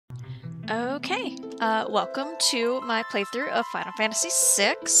Okay, welcome to my playthrough of Final Fantasy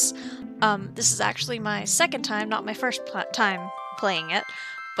VI. This is actually my second time, not my first time playing it,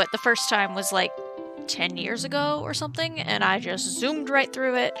 but the first time was like 10 years ago or something, and I just zoomed right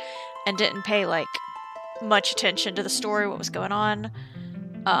through it and didn't pay like much attention to the story, what was going on.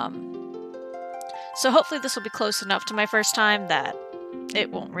 So hopefully this will be close enough to my first time that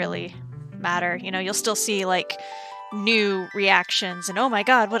it won't really matter. You know, you'll still see like new reactions and oh my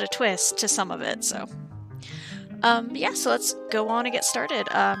god, what a twist to some of it. So yeah, so let's go on and get started.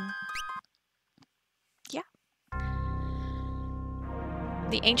 Yeah.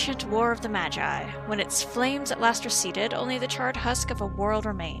 The ancient war of the Magi. When its flames at last receded, only the charred husk of a world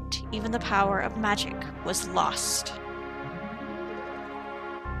remained. Even the power of magic was lost.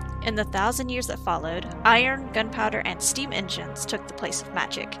 In the 1,000 years that followed, iron, gunpowder, and steam engines took the place of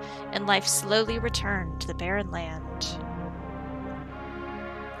magic, and life slowly returned to the barren land.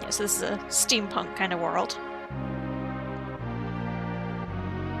 Yeah, so this is a steampunk kind of world.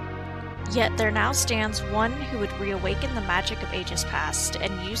 Yet there now stands one who would reawaken the magic of ages past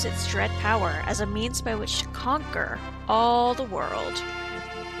and use its dread power as a means by which to conquer all the world.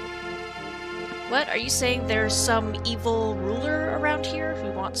 What? Are you saying there's some evil ruler around here who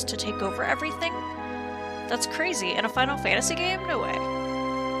wants to take over everything? That's crazy. In a Final Fantasy game? No way.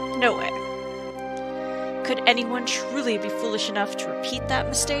 No way. Could anyone truly be foolish enough to repeat that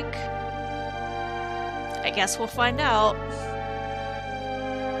mistake? I guess we'll find out.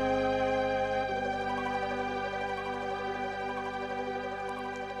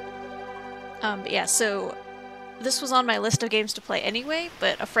 But yeah, so this was on my list of games to play anyway,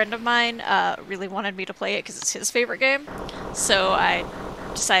 but a friend of mine really wanted me to play it because it's his favorite game, so I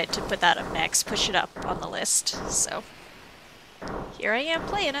decided to put that up next, push it up on the list, so here I am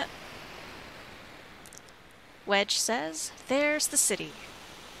playing it. Wedge says, "There's the city.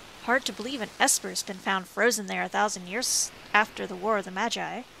 Hard to believe an esper's been found frozen there 1,000 years after the War of the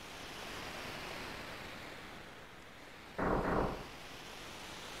Magi."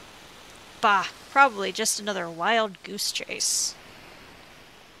 Bah, probably just another wild goose chase.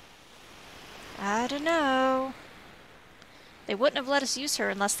 I don't know. They wouldn't have let us use her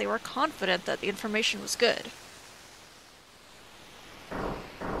unless they were confident that the information was good.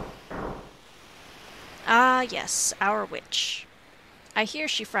 Ah, yes, our witch. I hear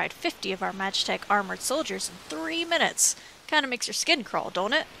she fried 50 of our magitek armored soldiers in 3 minutes. Kinda makes your skin crawl,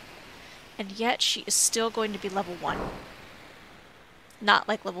 don't it? And yet she is still going to be level 1. Not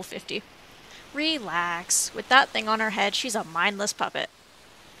like level 50. Relax. With that thing on her head, she's a mindless puppet.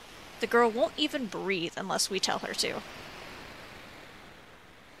 The girl won't even breathe unless we tell her to.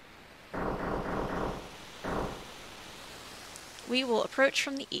 We will approach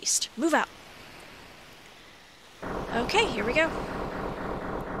from the east. Move out. Okay, here we go.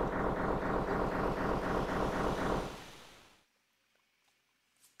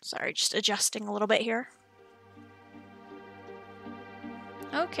 Sorry, just adjusting a little bit here.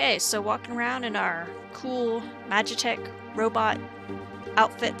 Okay, so walking around in our cool magitek robot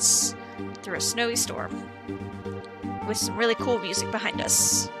outfits through a snowy storm with some really cool music behind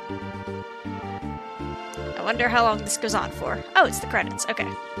us. I wonder how long this goes on for. Oh, it's the credits. Okay.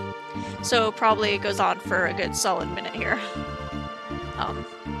 So probably it goes on for a good solid minute here.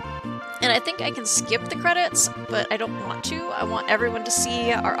 And I think I can skip the credits, but I don't want to. I want everyone to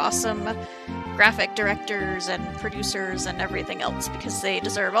see our awesome graphic directors and producers and everything else because they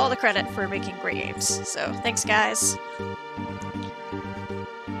deserve all the credit for making great games. So thanks, guys.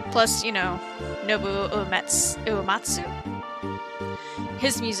 Plus, you know, Nobuo Uematsu.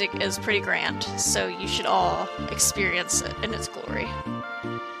 His music is pretty grand, so you should all experience it in its glory.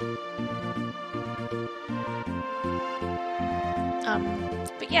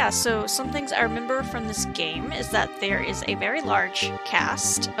 But yeah, so some things I remember from this game is that there is a very large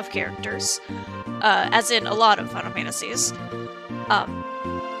cast of characters, as in a lot of Final Fantasies.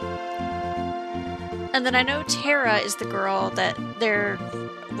 And then I know Terra is the girl that they're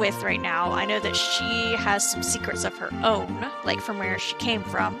with right now. I know that she has some secrets of her own, like from where she came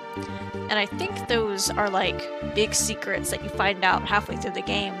from. And I think those are like big secrets that you find out halfway through the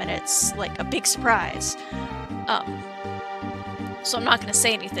game, and it's like a big surprise. So I'm not going to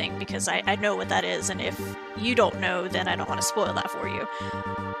say anything because I know what that is, and if you don't know, then I don't want to spoil that for you.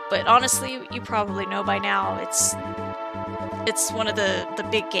 But honestly, you probably know by now. It's one of the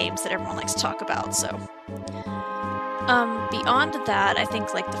big games that everyone likes to talk about, so. Beyond that, I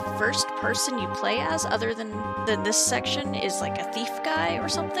think like the first person you play as, other than this section, is like a thief guy or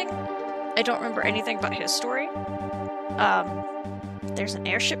something. I don't remember anything about his story. There's an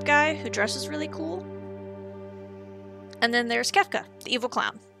airship guy who dresses really cool. And then there's Kefka, the evil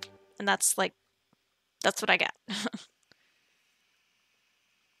clown. And that's like, that's what I got.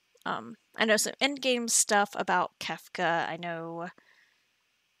 I know some endgame stuff about Kefka. I know...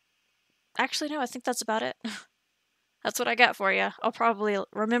 Actually, no, I think that's about it. That's what I got for you. I'll probably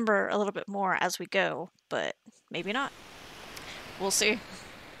remember a little bit more as we go, but maybe not. We'll see.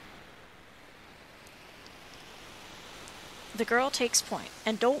 The girl takes point.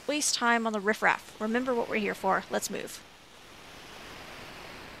 And don't waste time on the riffraff. Remember what we're here for. Let's move.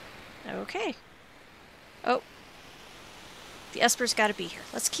 Okay. Oh. The esper's gotta be here.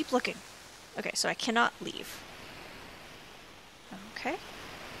 Let's keep looking. Okay, so I cannot leave. Okay.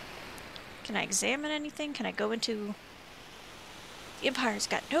 Can I examine anything? Can I go into... The Empire's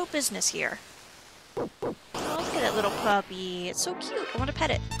got no business here. Oh, look at that little puppy. It's so cute. I want to pet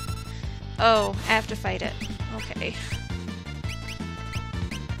it. Oh, I have to fight it. Okay.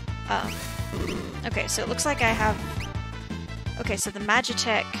 Okay, so it looks like I have... Okay, so the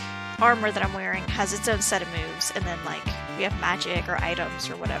magitek armor that I'm wearing has its own set of moves, and then, like, we have magic or items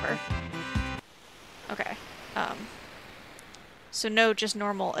or whatever. Okay. So no just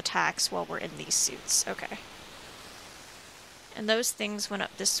normal attacks while we're in these suits. Okay. And those things went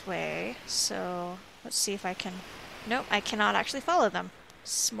up this way, so let's see if I can... Nope, I cannot actually follow them.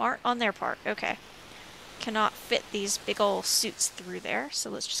 Smart on their part. Okay. Cannot fit these big ol' suits through there,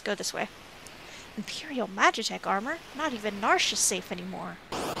 so let's just go this way. Imperial magitek armor? Not even Narsh is safe anymore.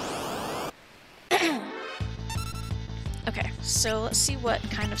 Okay, so let's see what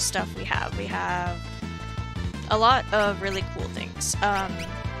kind of stuff we have. We have a lot of really cool things. Alright,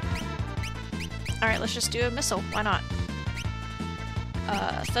 let's just do a missile. Why not?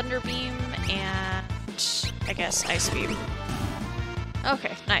 Thunder Beam and I guess Ice Beam.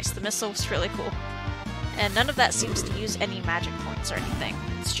 Okay, nice. The missile was really cool. And none of that seems to use any magic points or anything.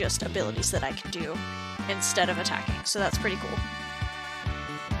 It's just abilities that I can do instead of attacking, so that's pretty cool.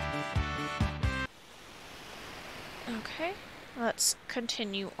 Okay, let's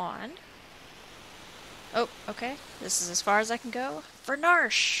continue on. Oh, okay. This is as far as I can go. For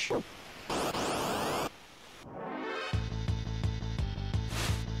Narsh!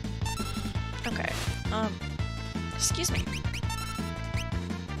 Okay, excuse me.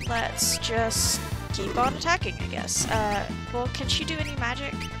 Let's just keep on attacking, I guess. Well, can she do any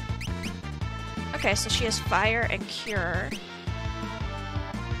magic? Okay, so she has fire and cure.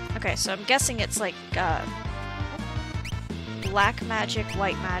 Okay, so I'm guessing it's like, black magic,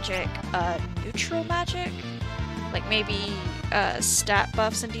 white magic, neutral magic? Like maybe, stat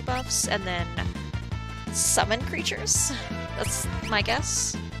buffs and debuffs, and then summon creatures? That's my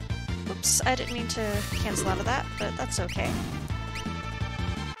guess. Oops, I didn't mean to cancel out of that, but that's okay.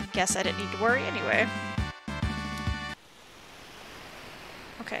 Guess I didn't need to worry anyway.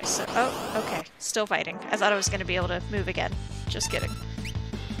 Okay, so... Oh, okay. Still fighting. I thought I was going to be able to move again. Just kidding.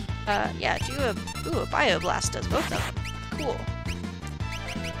 Yeah, do a... Ooh, a Bioblast does both of them. Cool.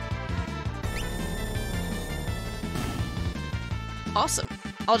 Awesome.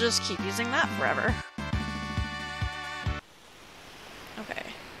 I'll just keep using that forever. Okay.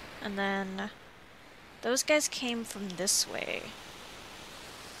 And then... Those guys came from this way.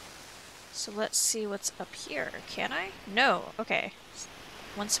 So let's see what's up here. Can I? No. Okay.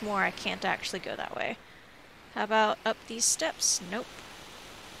 Once more, I can't actually go that way. How about up these steps? Nope.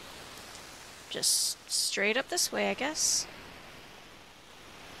 Just straight up this way, I guess.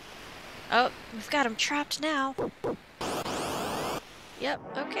 Oh, we've got them trapped now. Yep,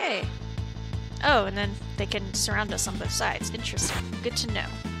 okay. Oh, and then they can surround us on both sides. Interesting. Good to know.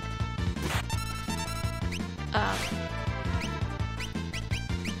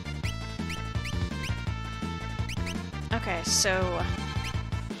 Okay, so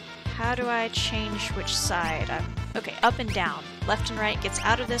how do I change which side? Okay, up and down. Left and right gets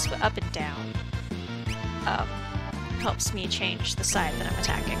out of this, but up and down helps me change the side that I'm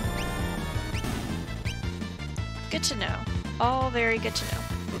attacking. Good to know. All very good to know.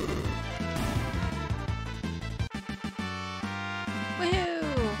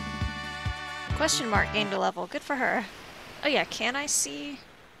 Woohoo! Question mark gained a level. Good for her. Oh yeah, can I see?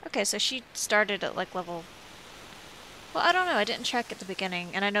 Okay, so she started at like level... Well, I don't know. I didn't check at the beginning,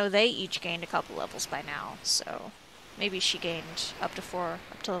 and I know they each gained a couple levels by now, so maybe she gained up to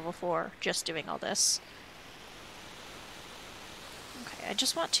level 4 just doing all this. Okay, I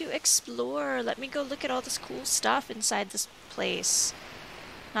just want to explore. Let me go look at all this cool stuff inside this place.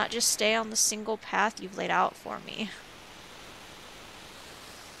 Not just stay on the single path you've laid out for me.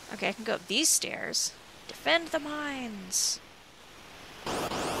 Okay, I can go up these stairs. Defend the mines!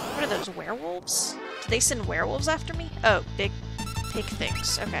 What are those, werewolves? Do they send werewolves after me? Oh, big pig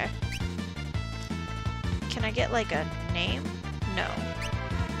things. Okay. Can I get, like, a name? No.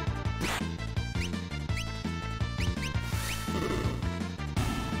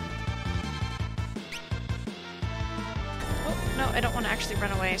 I don't want to actually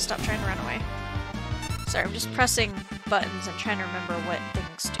run away. Stop trying to run away. Sorry, I'm just pressing buttons and trying to remember what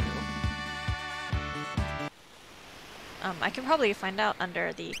things do. I can probably find out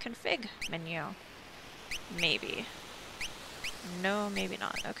under the config menu. Maybe. No, maybe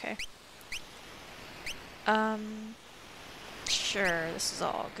not. Okay. Sure, this is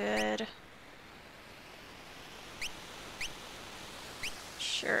all good.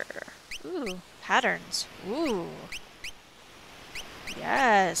 Sure. Ooh, patterns. Ooh.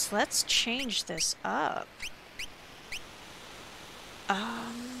 Yes, let's change this up.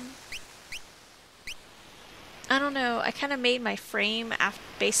 I don't know, I kind of made my frame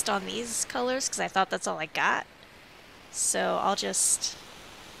based on these colors because I thought that's all I got. So I'll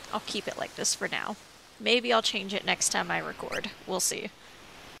keep it like this for now. Maybe I'll change it next time I record. We'll see.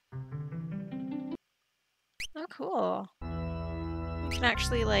 Oh, cool. You can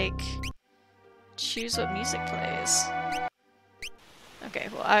actually, like, choose what music plays. Okay,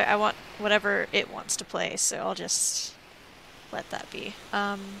 well, I want whatever it wants to play, so I'll just let that be.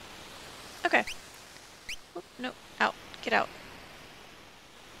 Okay. Oop, no, out. Get out.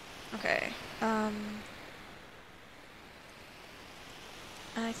 Okay.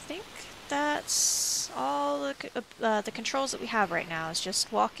 I think that's all the controls that we have right now, is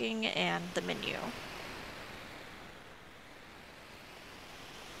just walking and the menu.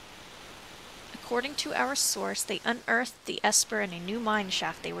 According to our source, they unearthed the esper in a new mine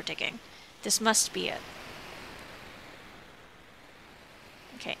shaft they were digging. This must be it.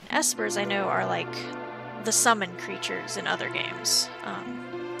 Okay, and espers I know are like the summon creatures in other games,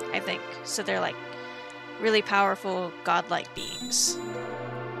 I think. So they're like really powerful, godlike beings.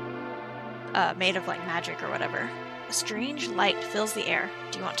 Made of like magic or whatever. A strange light fills the air.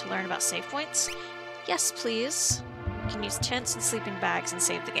 Do you want to learn about save points? Yes, please. You can use tents and sleeping bags and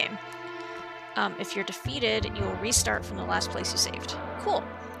save the game. If you're defeated, you will restart from the last place you saved. Cool.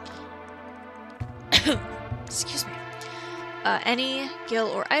 Excuse me. Any gil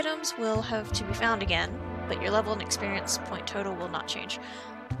or items will have to be found again, but your level and experience point total will not change.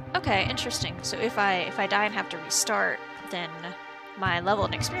 Okay, interesting. So if I die and have to restart, then my level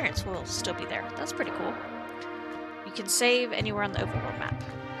and experience will still be there. That's pretty cool. You can save anywhere on the overworld map.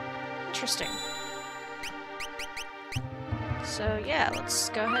 Interesting. So yeah, let's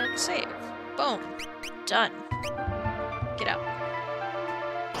go ahead and save. Boom. Done. Get out.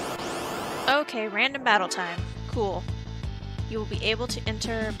 Okay, random battle time. Cool. You will be able to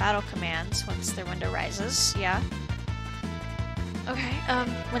enter battle commands once their window rises. Yeah. Okay,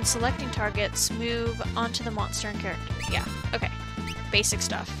 when selecting targets, move onto the monster and character. Yeah, okay. Basic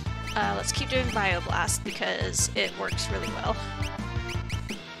stuff. Let's keep doing Bioblast because it works really well.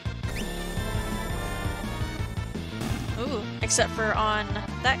 Ooh, except for on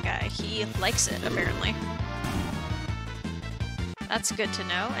that guy. He likes it, apparently. That's good to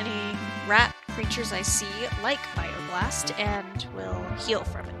know. Any rat creatures I see like Bioblast and will heal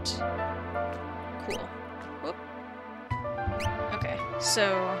from it. Cool. Whoop. Okay,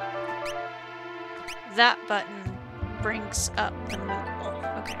 so that button brings up the movable.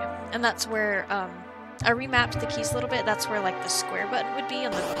 Okay, and that's where, I remapped the keys a little bit. That's where, like, the square button would be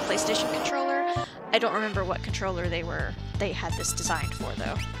on the PlayStation controller. I don't remember what controller they had this designed for,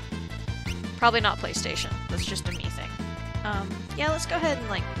 though. Probably not PlayStation. That's just a me thing. Yeah, let's go ahead and,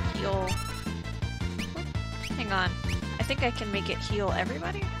 like, heal. Oop, hang on. I think I can make it heal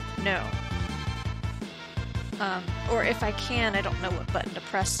everybody? No. Or if I can, I don't know what button to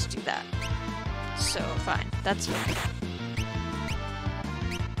press to do that. So, fine. That's fine.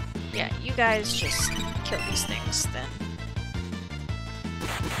 Yeah, you guys just kill these things, then.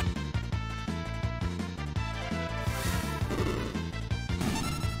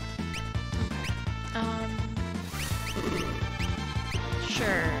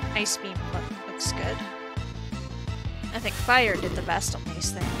 Sure, Ice Beam looks good. I think Fire did the best on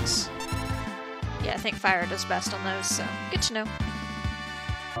these things. Yeah, I think Fire does best on those, so good to know.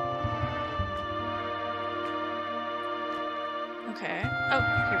 Okay. Oh,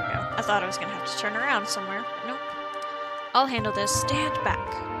 here we go. I thought I was gonna have to turn around somewhere, but nope. I'll handle this. Stand back.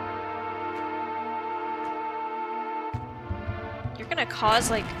 You're gonna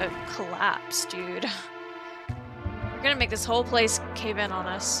cause, like, a collapse, dude. You're gonna make this whole place cave in on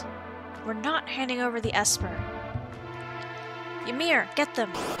us. We're not handing over the esper. Ymir, get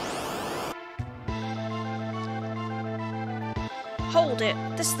them! Hold it!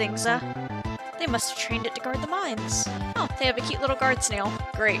 This thing's they must have trained it to guard the mines. Oh, they have a cute little guard snail.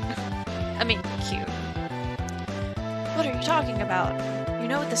 Great. I mean, cute. What are you talking about? You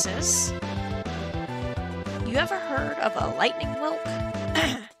know what this is? You ever heard of a lightning whelk?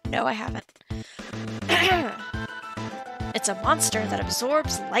 No, I haven't. It's a monster that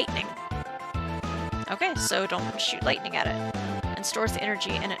absorbs lightning. Okay, so don't shoot lightning at it. And stores the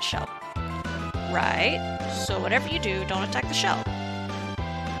energy in its shell. Right. So whatever you do, don't attack the shell.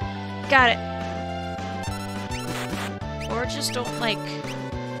 Got it. Or just don't, like,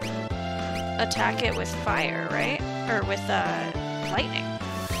 attack it with fire, right? Or with, lightning.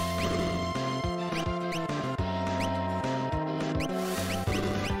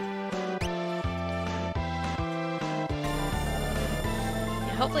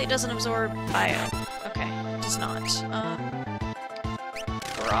 Yeah, hopefully it doesn't absorb bio. Okay, it does not.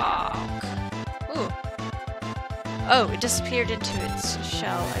 Rock. Ooh. Oh, it disappeared into its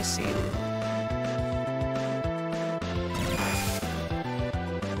shell, I see.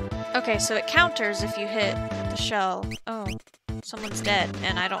 Okay, so it counters if you hit the shell. Oh, someone's dead,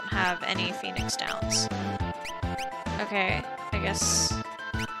 and I don't have any Phoenix Downs. Okay, I guess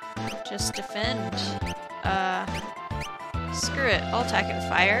just defend. Screw it. I'll attack it with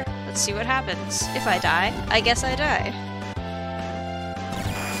fire. Let's see what happens. If I die, I guess I die.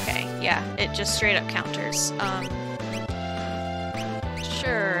 Okay, yeah, it just straight up counters.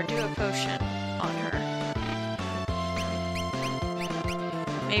 Sure, do a potion on her.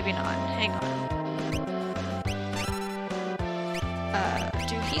 Maybe not. Hang on.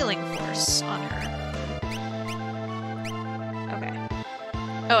 Do healing force on her. Okay.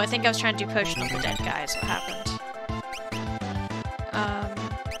 Oh, I think I was trying to do potion on the dead guy, is what happened.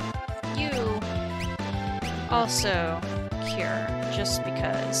 You also cure, just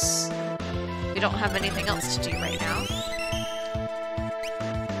because we don't have anything else to do right now.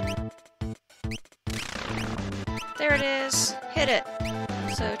 There it is. Hit it.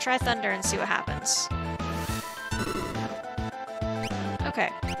 So try thunder and see what happens.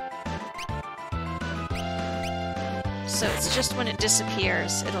 Okay. So it's just when it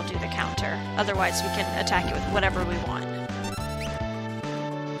disappears, it'll do the counter. Otherwise, we can attack it with whatever we want.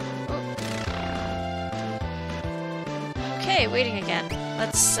 Okay, waiting again.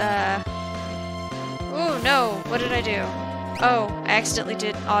 Let's, Ooh, no! What did I do? Oh, I accidentally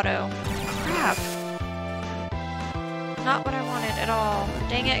did auto. Crap! Not what I wanted at all.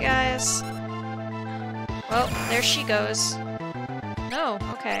 Dang it, guys. Well, there she goes. No,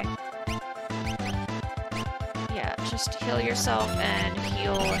 okay. Yeah, just heal yourself and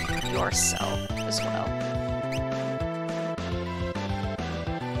heal yourself as well.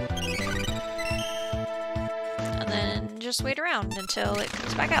 And then just wait around until it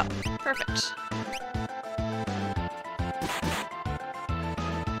comes back out. Perfect.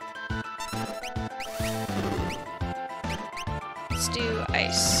 Let's do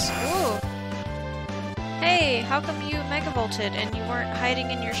ice. Ooh! Hey, how come you megavolted and you weren't hiding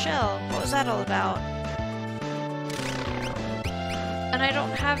in your shell? What was that all about? And I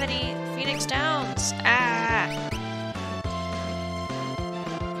don't have any Phoenix Downs. Ah!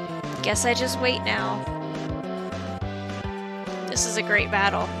 Guess I just wait now. This is a great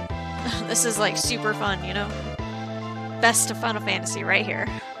battle. This is like super fun, you know? Best of Final Fantasy right here.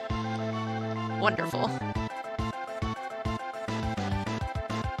 Wonderful.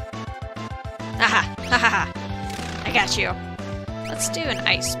 Haha! Haha! I got you. Let's do an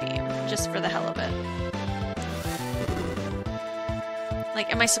ice beam, just for the hell of it.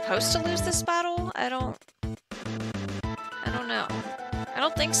 Like, am I supposed to lose this battle? I don't know. I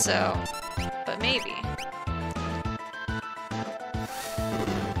don't think so, but maybe.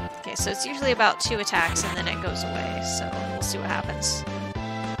 Okay, so it's usually about 2 attacks and then it goes away, so we'll see what happens.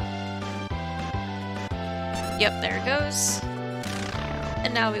 Yep, there it goes.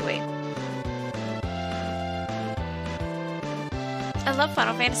 And now we wait. I love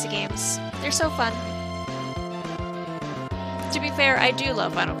Final Fantasy games. They're so fun. To be fair, I do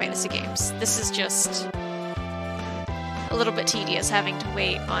love Final Fantasy games. This is just a little bit tedious having to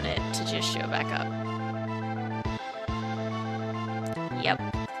wait on it to just show back up. Yep.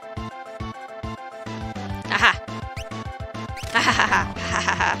 Aha! Ha ha ha ha ha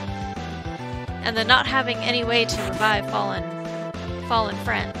ha! And then not having any way to revive fallen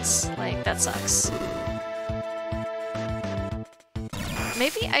friends. Like, that sucks.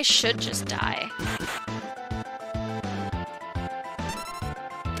 Maybe I should just die.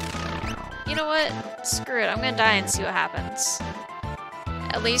 You know what? Screw it. I'm gonna die and see what happens.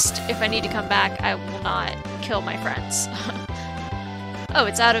 At least, if I need to come back, I will not kill my friends. Oh,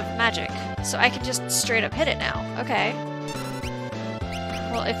 it's out of magic. So I can just straight up hit it now. Okay.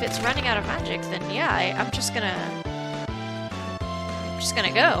 Well, if it's running out of magic, then yeah, I'm just gonna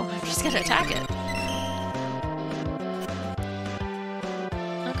go. I'm just gonna attack it.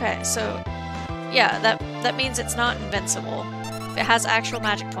 Okay, so yeah, that means it's not invincible. If it has actual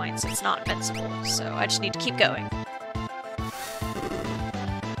magic points, it's not invincible, so I just need to keep going.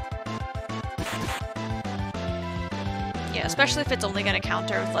 Especially if it's only going to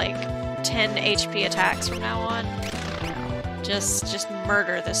counter with like 10 HP attacks from now on. Just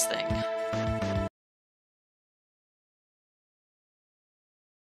murder this thing.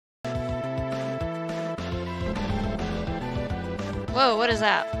 Whoa, what is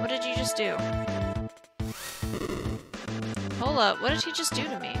that? What did you just do? Hold up, what did he just do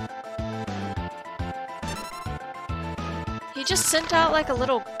to me? He just sent out like a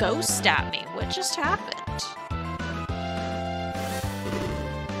little ghost at me. What just happened?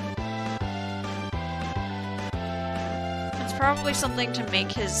 It's probably something to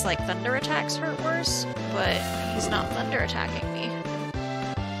make his like thunder attacks hurt worse, but he's not thunder attacking me.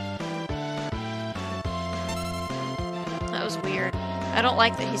 That was weird. I don't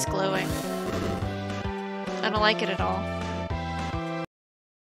like that he's glowing. I don't like it at all.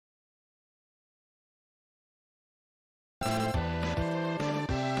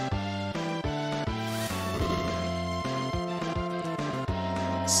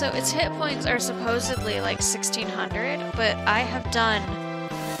 So its hit points are supposedly like 1600, but I have done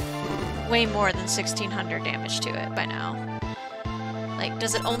way more than 1600 damage to it by now. Like,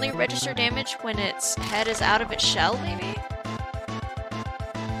 does it only register damage when its head is out of its shell, maybe?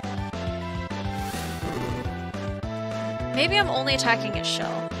 Maybe I'm only attacking its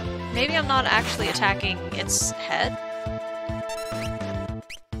shell. Maybe I'm not actually attacking its head.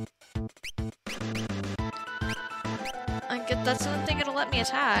 That's the one thing it'll let me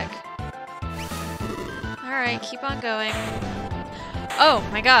attack. Alright, keep on going. Oh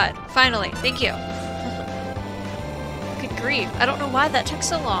my god, finally, thank you. Good grief, I don't know why that took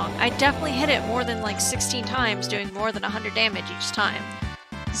so long. I definitely hit it more than like 16 times, doing more than 100 damage each time.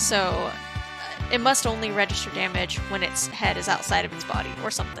 So, it must only register damage when its head is outside of its body,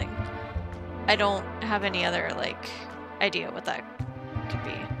 or something. I don't have any other, like, idea what that could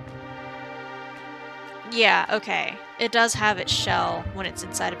be. Yeah, okay. It does have its shell when it's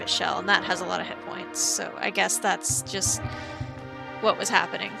inside of its shell, and that has a lot of hit points, so I guess that's just what was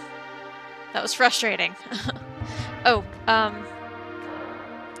happening. That was frustrating. Oh,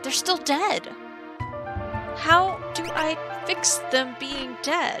 they're still dead. How do I fix them being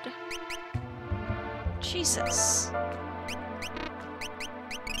dead? Jesus.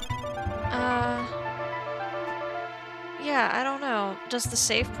 Yeah, I don't know. Does the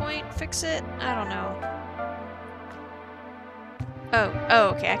save point fix it? I don't know.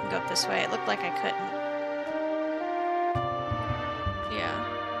 Oh, okay, I can go up this way. It looked like I couldn't.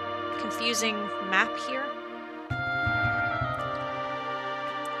 Yeah. Confusing map here.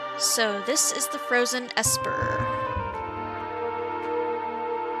 So, this is the frozen esper.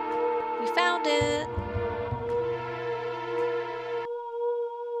 We found it!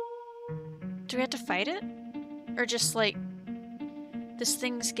 Do we have to fight it? Or just, like, this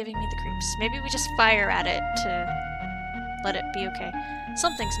thing's giving me the creeps. Maybe we just fire at it to let it be okay.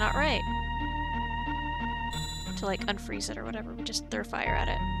 Something's not right. To, like, unfreeze it or whatever. We just throw fire at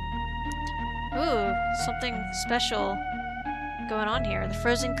it. Ooh, something special going on here. The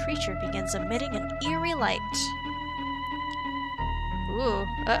frozen creature begins emitting an eerie light. Ooh,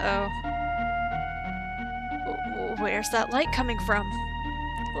 uh-oh. Where's that light coming from?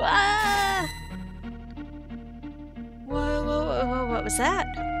 Ah! Whoa, what was that?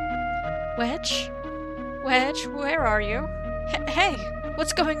 Wedge? Wedge, where are you? Hey,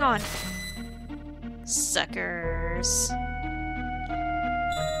 what's going on? Suckers.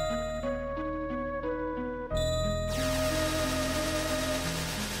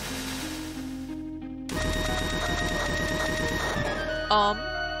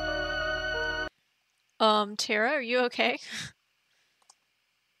 Terra, are you okay?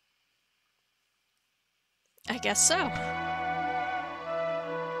 I guess so.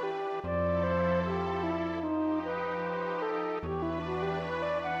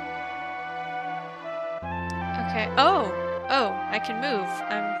 Okay. Oh, I can move.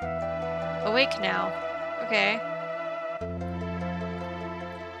 I'm awake now. Okay.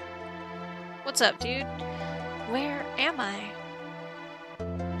 What's up, dude? Where am I?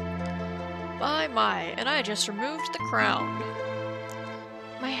 My, and I just removed the crown.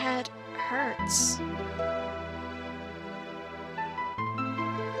 My head hurts.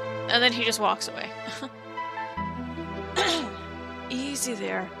 And then he just walks away. Easy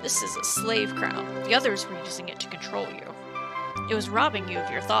there. This is a slave crown. The others were using it to control you. It was robbing you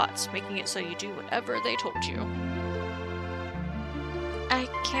of your thoughts, making it so you do whatever they told you. I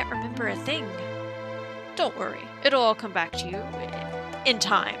can't remember a thing. Don't worry. It'll all come back to you. In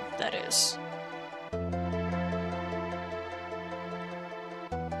time, that is.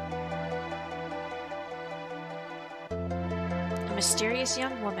 A mysterious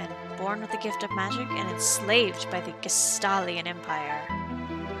young woman, born with the gift of magic and enslaved by the Gestalian Empire.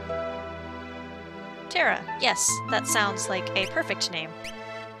 Terra, yes, that sounds like a perfect name.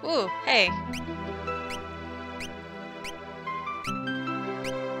 Ooh, hey.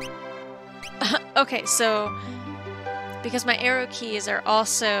 Okay, so because my arrow keys are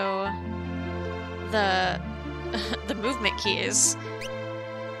also the movement keys.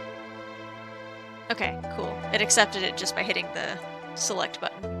 Okay, cool. It accepted it just by hitting the select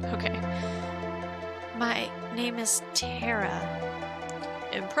button. Okay. My name is Terra.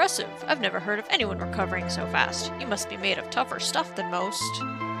 Impressive. I've never heard of anyone recovering so fast. You must be made of tougher stuff than most.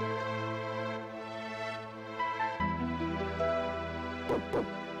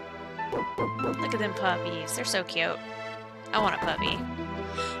 Look at them puppies. They're so cute. I want a puppy.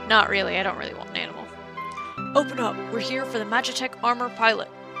 Not really. I don't really want an animal. Open up. We're here for the Magitek armor pilot.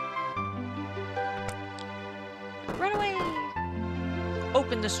 Run away.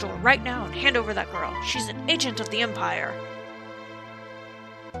 Open this door right now and hand over that girl. She's an agent of the Empire.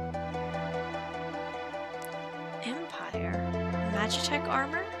 Empire? Magitek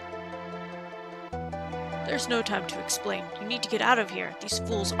armor? There's no time to explain. You need to get out of here. These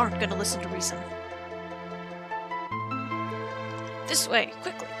fools aren't going to listen to reason. This way,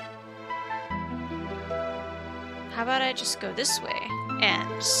 quickly. How about I just go this way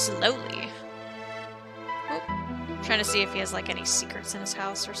and slowly? Oh, trying to see if he has like any secrets in his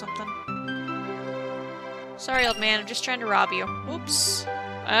house or something. Sorry, old man. I'm just trying to rob you. Oops.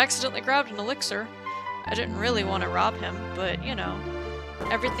 I accidentally grabbed an elixir. I didn't really want to rob him, but you know,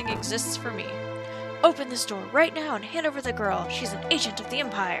 everything exists for me. Open this door right now and hand over the girl. She's an agent of the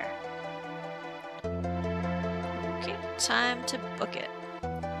Empire. Okay, time to book it.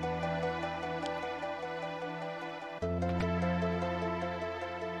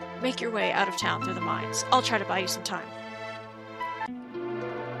 Make your way out of town through the mines. I'll try to buy you some time.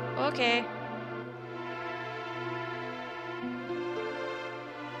 Okay.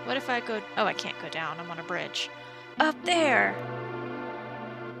 What if I go... Oh, I can't go down. I'm on a bridge. Up there!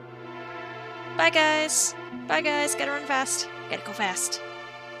 Bye, guys. Bye, guys. Gotta run fast. Gotta go fast.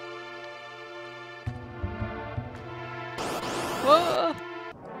 Whoa!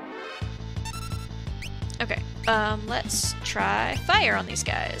 Okay. Let's try fire on these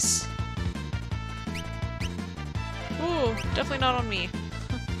guys. Ooh, definitely not on me.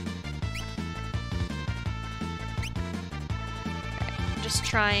 I'm just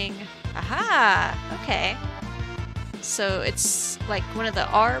trying... Aha! Okay. So it's like one of the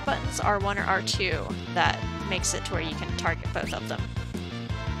R buttons, R1 or R2, that makes it to where you can target both of them.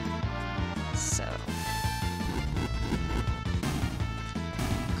 So...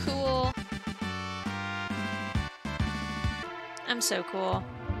 Cool. I'm so cool.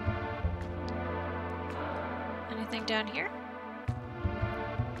 Anything down here?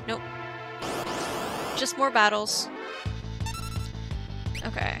 Nope. Just more battles.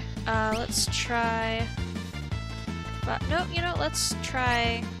 Okay. Let's try... But no, you know, let's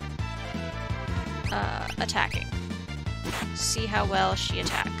try attacking. See how well she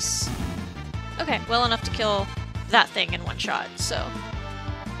attacks. Okay, well enough to kill that thing in one shot, so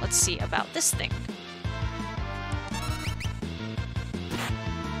let's see about this thing.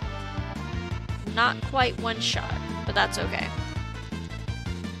 Not quite one shot, but that's okay.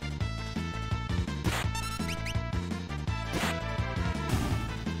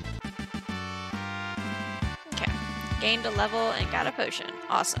 Okay, gained a level and got a potion.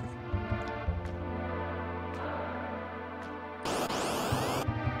 Awesome.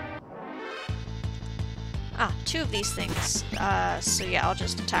 Ah, two of these things. So yeah, I'll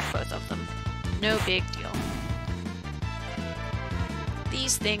just attack both of them. No big deal.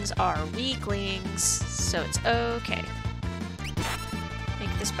 These things are weaklings, so it's okay.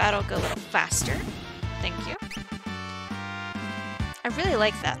 Make this battle go a little faster. Thank you. I really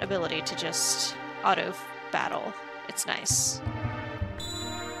like that ability to just auto-battle. It's nice.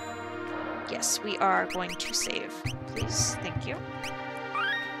 Yes, we are going to save, please. Thank you.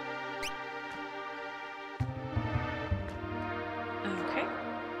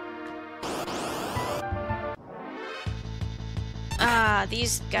 Ah,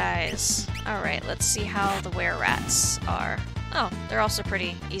 these guys. Alright, let's see how the were-rats are. Oh, they're also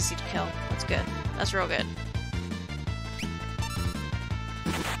pretty easy to kill. That's good. That's real good.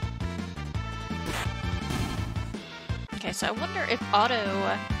 Okay, so I wonder if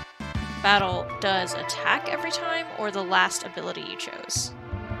auto battle does attack every time, or the last ability you chose.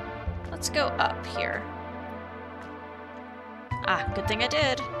 Let's go up here. Ah, good thing I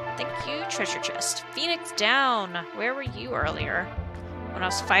did. Thank you, treasure chest. Phoenix down! Where were you earlier? When I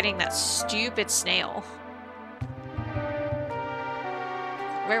was fighting that stupid snail.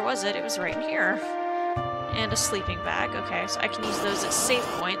 where was it? It was right in here. And a sleeping bag. Okay, so I can use those as save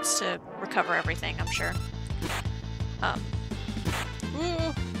points to recover everything, I'm sure.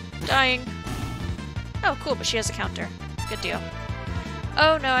 Ooh, dying. Oh, cool, but she has a counter. Good deal.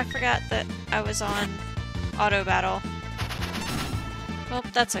 Oh no, I forgot that I was on auto battle. Well,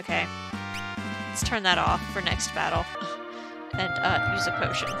 that's okay. Let's turn that off for next battle. And use a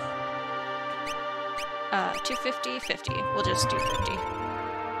potion. 250, 50. We'll just do 50.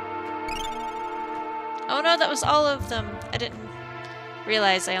 Oh no, that was all of them. I didn't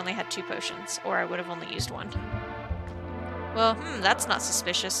realize I only had 2 potions, or I would have only used 1. Well, that's not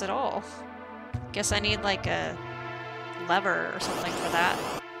suspicious at all. Guess I need like a lever or something for that.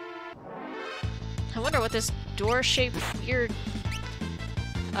 I wonder what this door-shaped weird...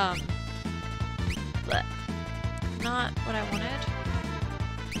 bleh. Not what I wanted.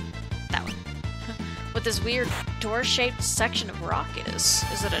 That one. What this weird door-shaped section of rock is.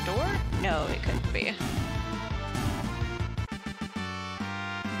 Is it a door? No, it couldn't be.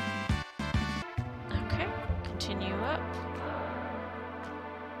 Okay, continue up.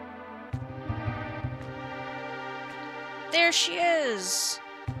 There she is!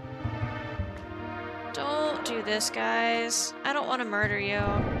 Don't do this, guys. I don't want to murder you.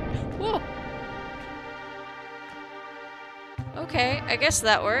 Whoa! Okay, I guess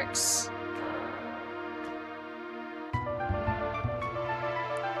that works.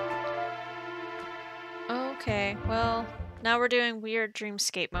 Okay, well, now we're doing weird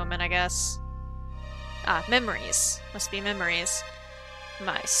dreamscape moment, I guess. Ah, memories. Must be memories.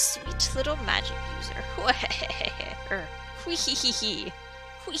 My sweet little magic user. Whee-hee-hee-hee.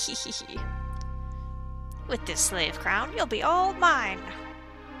 Whee-hee-hee-hee. With this slave crown, you'll be all mine.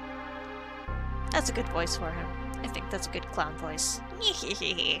 That's a good voice for him. I think that's a good clown voice.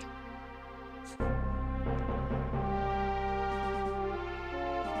 Hee-hee-hee-hee.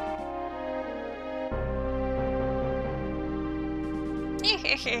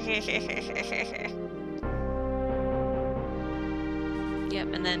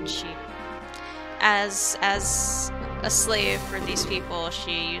 Yep, and then she, as a slave for these people,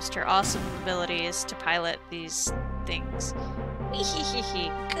 she used her awesome abilities to pilot these things.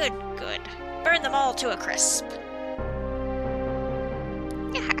 Good, good. Burn them all to a crisp.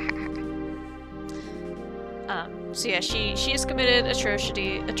 So yeah, she has committed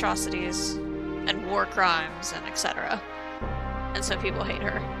atrocities and war crimes and etc. And so people hate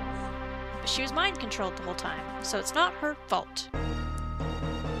her. But she was mind-controlled the whole time, so it's not her fault.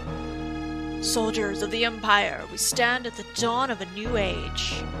 Soldiers of the Empire, we stand at the dawn of a new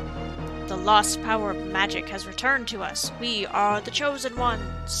age. The lost power of magic has returned to us. We are the chosen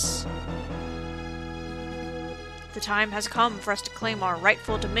ones. The time has come for us to claim our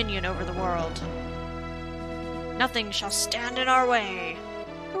rightful dominion over the world. Nothing shall stand in our way.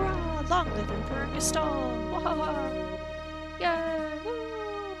 Hurrah! Long live Emperor Gaston! Wahaha! Yay!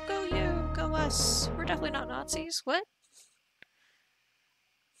 Woo! Go you! Go us! We're definitely not Nazis. What?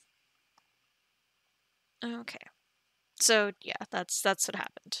 Okay. So, yeah, that's what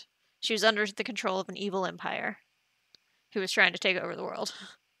happened. She was under the control of an evil empire who was trying to take over the world.